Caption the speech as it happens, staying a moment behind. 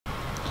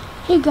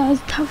Hey guys,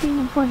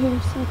 Tomboycorn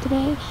here. So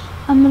today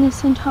I'm gonna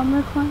send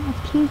Tomboycorn a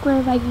pink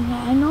rare Viking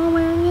hat. I know I'm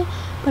wearing it,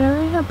 but I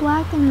already have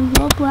black and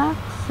I love black,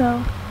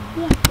 so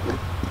yeah.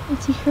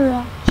 Let's see her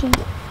reaction.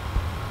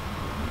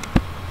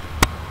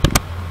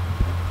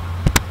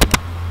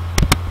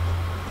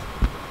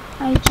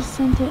 I just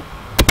sent it.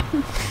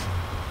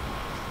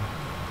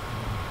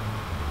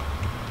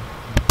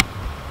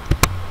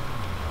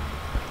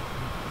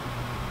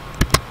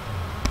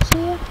 So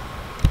yeah.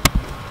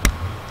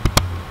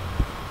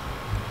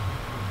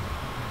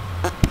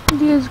 You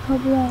guys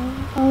probably are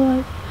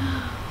like,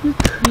 you're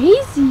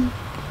crazy.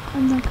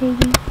 I'm not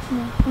crazy.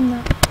 No, I'm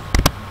not.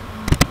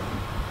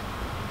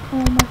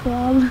 Oh my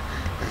god.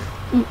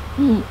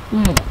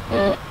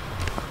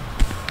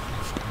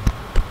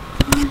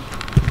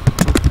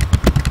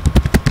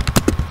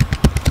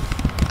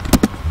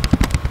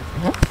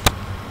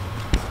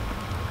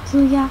 So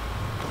yeah.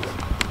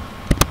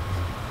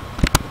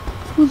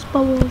 Who's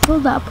Bubbles?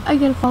 Hold up. I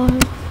gotta follow her.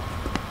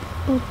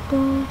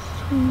 Bubbles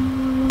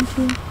 21 and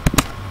 2.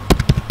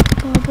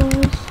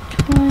 Bubbles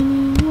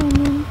 21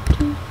 and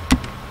 2.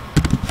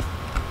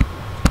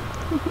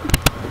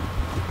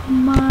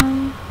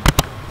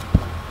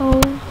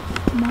 Oh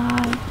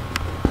my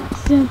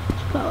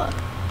Cinderella.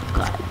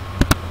 God.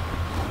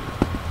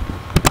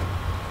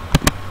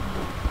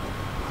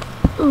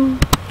 Oh.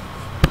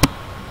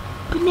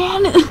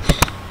 Banana.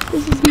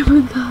 This is never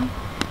good.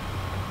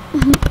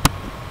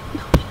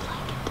 Nobody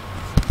like it.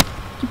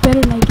 You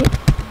better like it.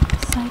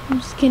 It's like I'm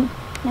just kidding.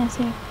 Nice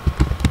hair.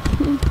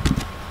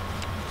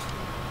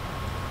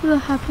 The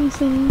happy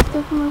singing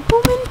stuff from a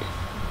woman.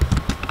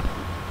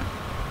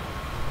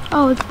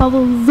 Oh, it's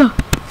Bubbles.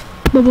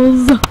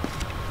 Bubbles.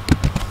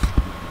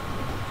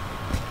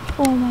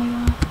 Oh my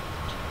god.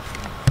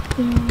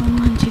 0, 1,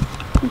 1, 2.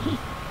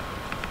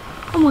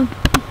 Come on.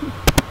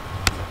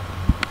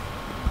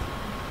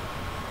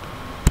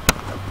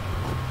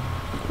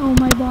 Oh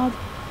my Bob.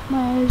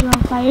 My eyes are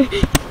on fire.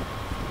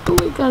 Oh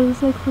my god,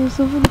 it's like for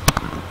so many.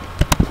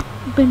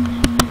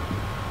 Banana.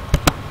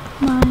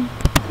 My.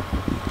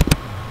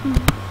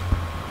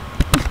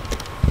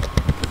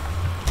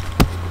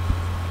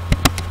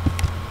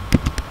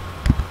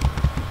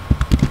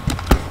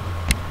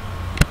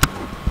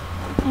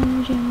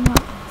 Energy and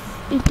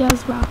rocks. It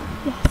does rock.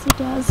 Yes, it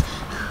does.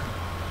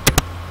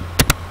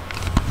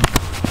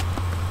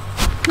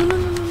 No.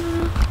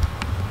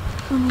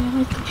 Oh my god,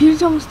 my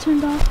computer's almost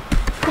turned off.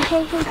 The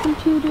hey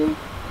computer.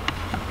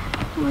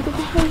 Oh my god,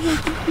 the hey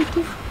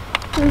computer.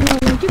 Oh my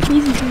god, you're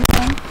crazy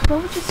sometimes. What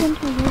would you send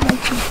to a real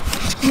life thing?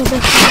 No,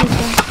 that's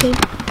okay.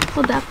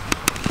 Hold up.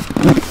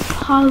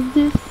 Pause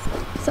this.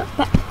 So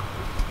back.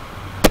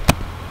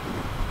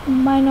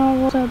 My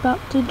novels are about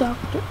to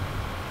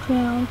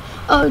drown.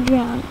 Oh,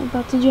 drown.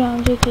 About to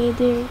drown. JK,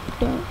 there.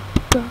 Don't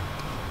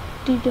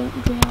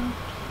drown.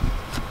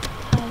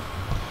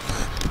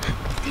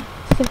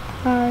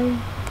 Sorry.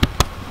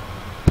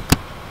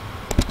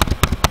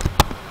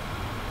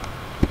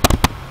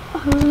 I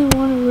really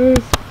want to wear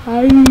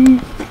Spidey.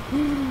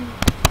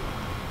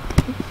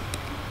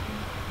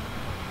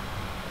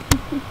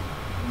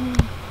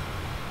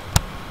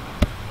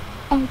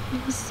 I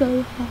feel so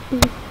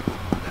happy.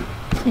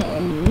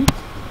 And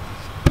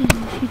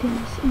she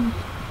does.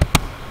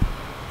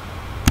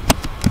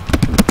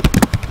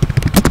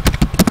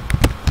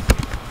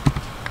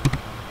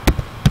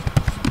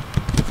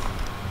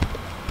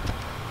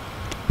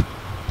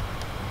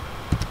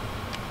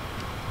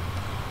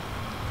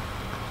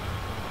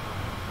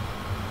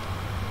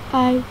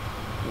 I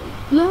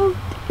loved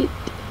it.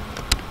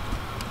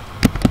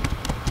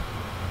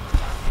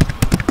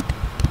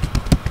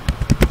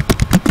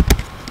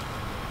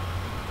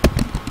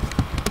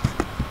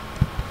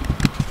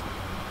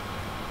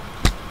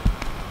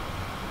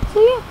 So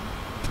yeah.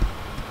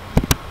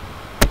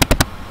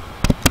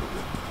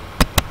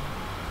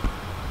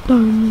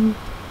 Darn you.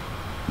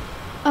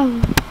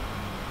 Oh.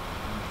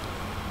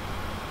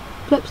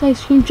 Flips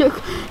ice cream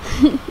joke.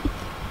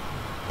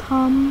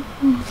 Tom.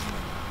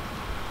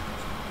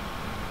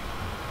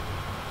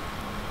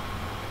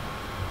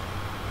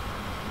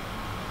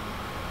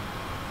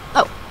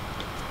 Oh,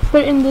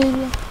 put it in the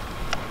video.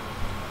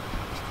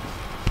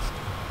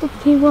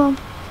 Okay, well,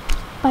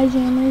 bye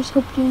jammers.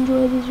 Hope you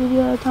enjoyed this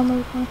video.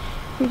 Tomboycorn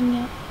freaking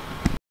out.